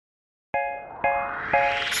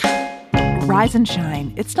Rise and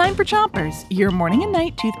shine. It's time for Chompers, your morning and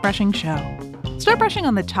night toothbrushing show. Start brushing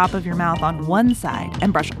on the top of your mouth on one side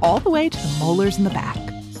and brush all the way to the molars in the back.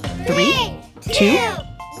 3, 2,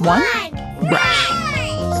 1, brush.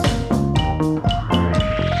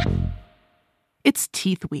 It's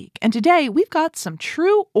Teeth Week, and today we've got some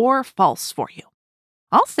true or false for you.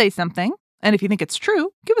 I'll say something, and if you think it's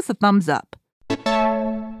true, give us a thumbs up.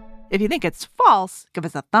 If you think it's false, give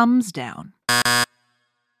us a thumbs down.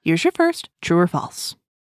 Here's your first true or false.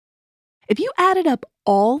 If you added up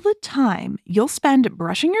all the time you'll spend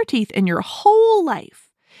brushing your teeth in your whole life,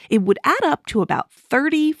 it would add up to about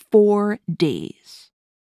 34 days.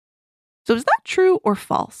 So is that true or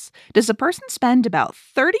false? Does a person spend about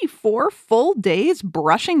 34 full days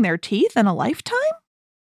brushing their teeth in a lifetime?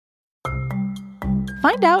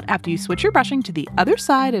 Find out after you switch your brushing to the other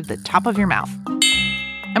side of the top of your mouth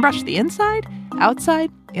and brush the inside, outside,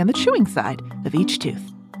 and the chewing side of each tooth.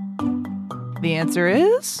 The answer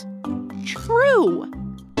is true.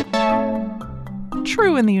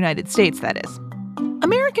 True in the United States, that is.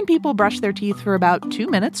 American people brush their teeth for about 2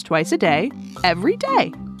 minutes twice a day, every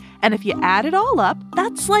day. And if you add it all up,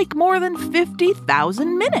 that's like more than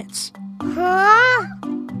 50,000 minutes. Huh?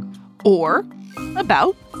 Or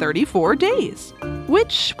about 34 days,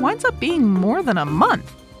 which winds up being more than a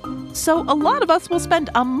month. So a lot of us will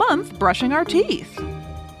spend a month brushing our teeth.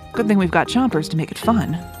 Good thing we've got Chompers to make it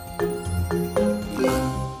fun.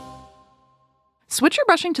 Switch your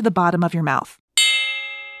brushing to the bottom of your mouth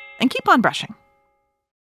and keep on brushing.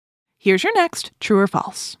 Here's your next true or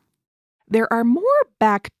false. There are more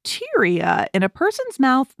bacteria in a person's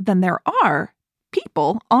mouth than there are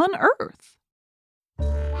people on Earth.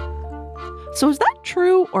 So is that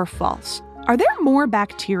true or false? Are there more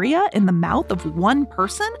bacteria in the mouth of one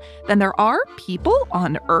person than there are people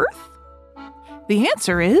on Earth? The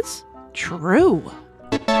answer is true.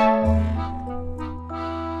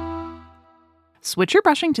 Switch your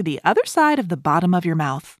brushing to the other side of the bottom of your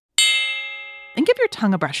mouth. And give your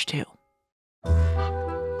tongue a brush too.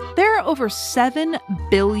 There are over 7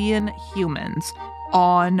 billion humans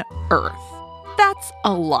on Earth. That's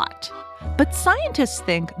a lot. But scientists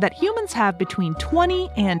think that humans have between 20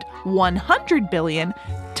 and 100 billion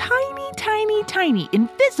tiny,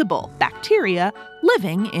 invisible bacteria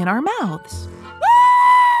living in our mouths.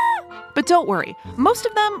 But don't worry, most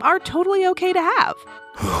of them are totally okay to have.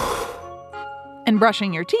 And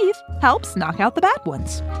brushing your teeth helps knock out the bad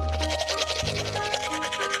ones.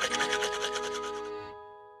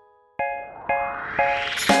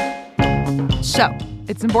 So,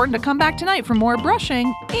 it's important to come back tonight for more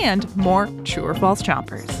brushing and more true or false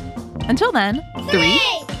Chompers. Until then, 3,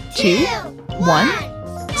 2, 1,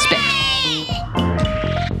 spit.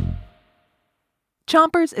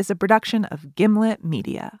 Chompers is a production of Gimlet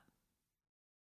Media.